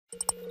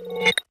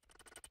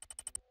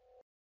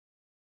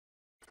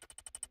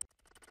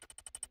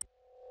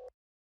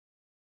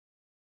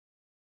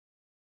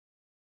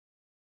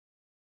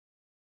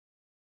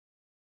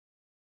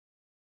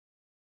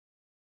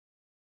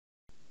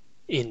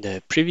In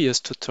the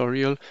previous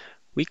tutorial,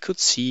 we could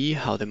see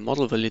how the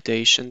model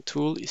validation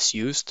tool is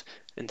used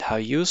and how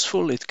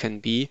useful it can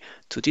be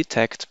to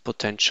detect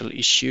potential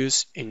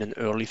issues in an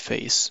early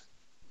phase.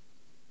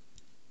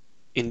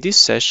 In this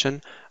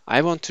session,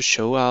 I want to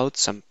show out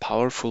some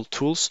powerful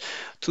tools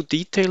to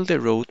detail the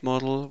road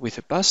model with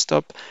a bus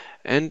stop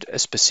and a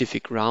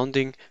specific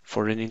rounding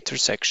for an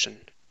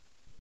intersection.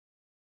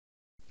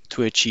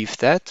 To achieve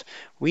that,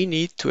 we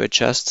need to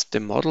adjust the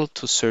model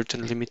to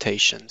certain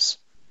limitations.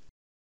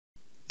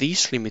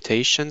 These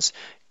limitations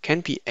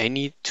can be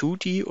any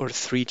 2D or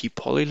 3D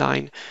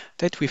polyline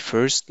that we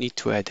first need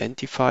to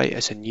identify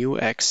as a new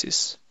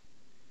axis.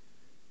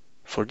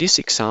 For this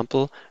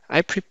example,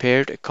 I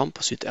prepared a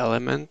composite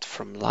element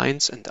from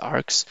lines and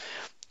arcs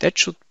that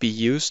should be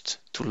used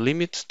to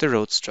limit the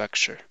road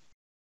structure.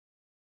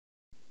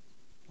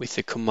 With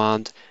the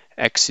command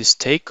axis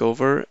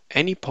takeover,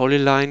 any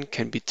polyline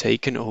can be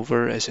taken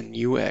over as a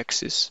new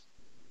axis.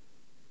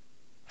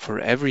 For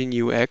every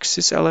new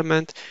axis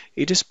element,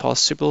 it is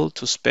possible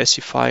to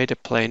specify the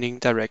planning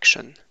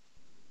direction.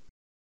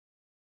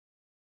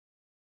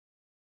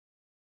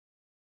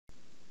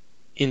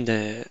 In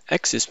the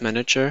Axis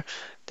Manager,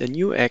 the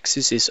new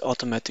axis is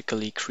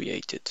automatically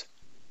created.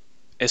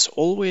 As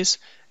always,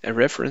 a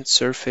reference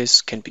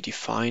surface can be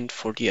defined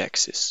for the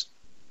axis.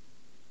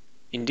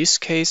 In this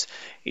case,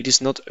 it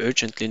is not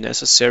urgently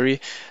necessary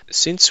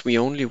since we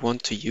only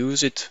want to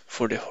use it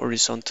for the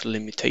horizontal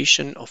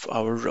limitation of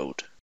our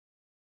road.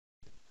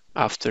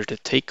 After the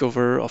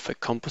takeover of a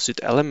composite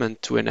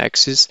element to an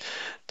axis,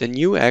 the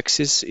new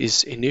axis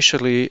is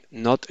initially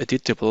not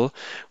editable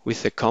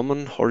with the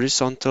common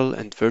horizontal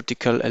and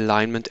vertical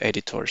alignment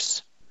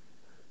editors.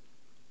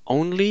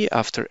 Only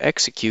after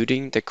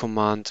executing the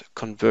command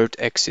convert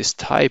axis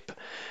type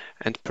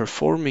and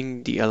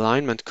performing the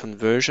alignment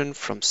conversion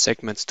from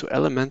segments to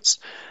elements,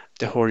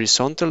 the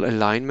horizontal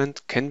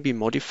alignment can be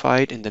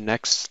modified in the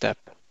next step.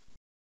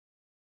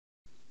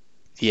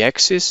 The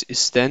axis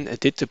is then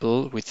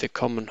editable with the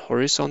common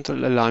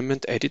horizontal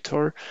alignment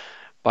editor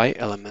by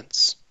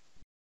elements.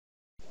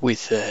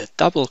 With a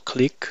double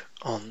click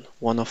on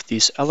one of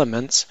these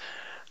elements,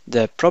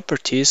 the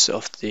properties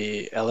of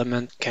the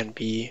element can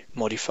be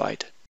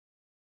modified.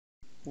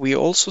 We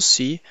also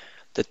see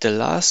that the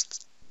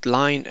last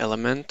line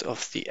element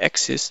of the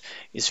axis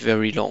is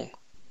very long.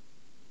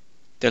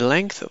 The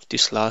length of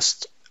this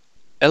last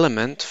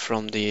element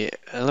from the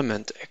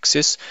element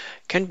axis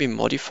can be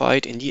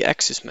modified in the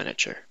Axis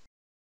Manager.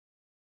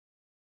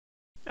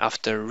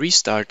 After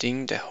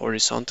restarting the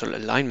horizontal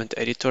alignment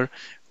editor,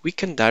 we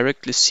can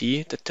directly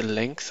see that the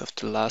length of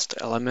the last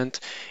element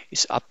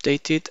is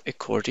updated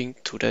according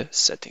to the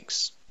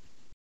settings.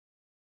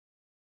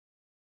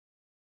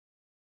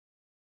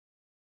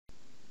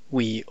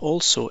 We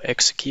also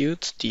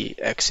execute the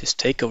axis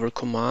takeover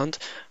command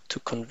to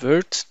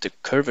convert the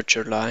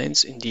curvature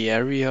lines in the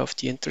area of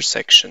the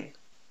intersection,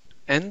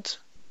 and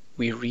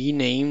we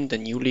rename the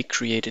newly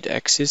created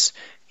axis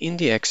in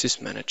the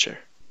Axis Manager.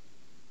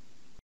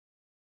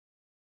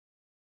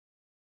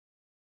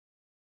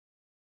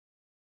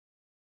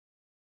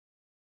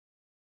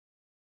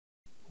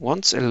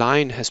 Once a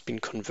line has been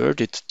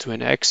converted to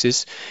an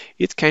axis,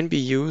 it can be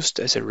used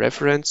as a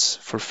reference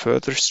for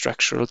further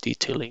structural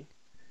detailing.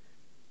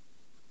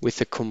 With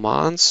the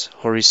commands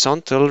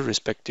horizontal,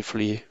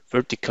 respectively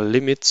vertical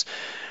limits,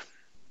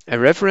 a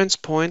reference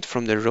point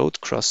from the road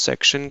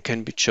cross-section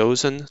can be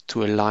chosen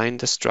to align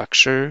the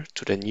structure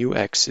to the new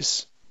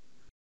axis.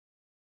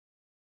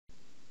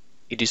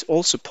 It is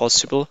also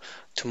possible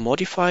to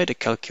modify the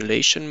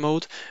calculation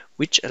mode,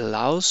 which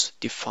allows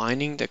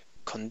defining the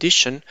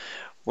condition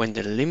when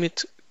the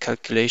limit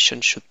calculation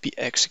should be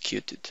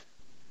executed.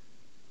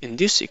 In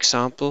this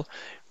example,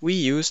 we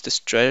use the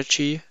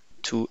strategy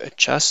to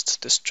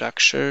adjust the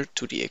structure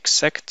to the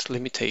exact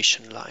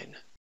limitation line.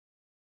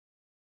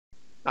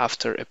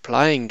 After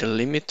applying the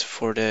limit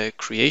for the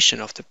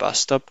creation of the bus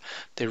stop,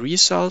 the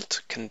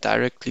result can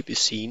directly be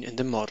seen in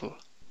the model.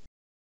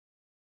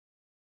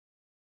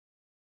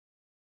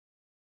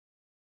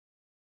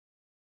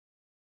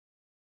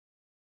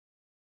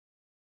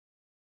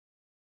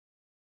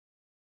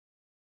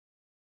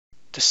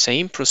 The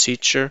same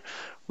procedure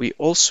we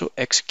also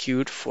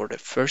execute for the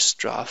first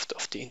draft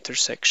of the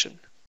intersection.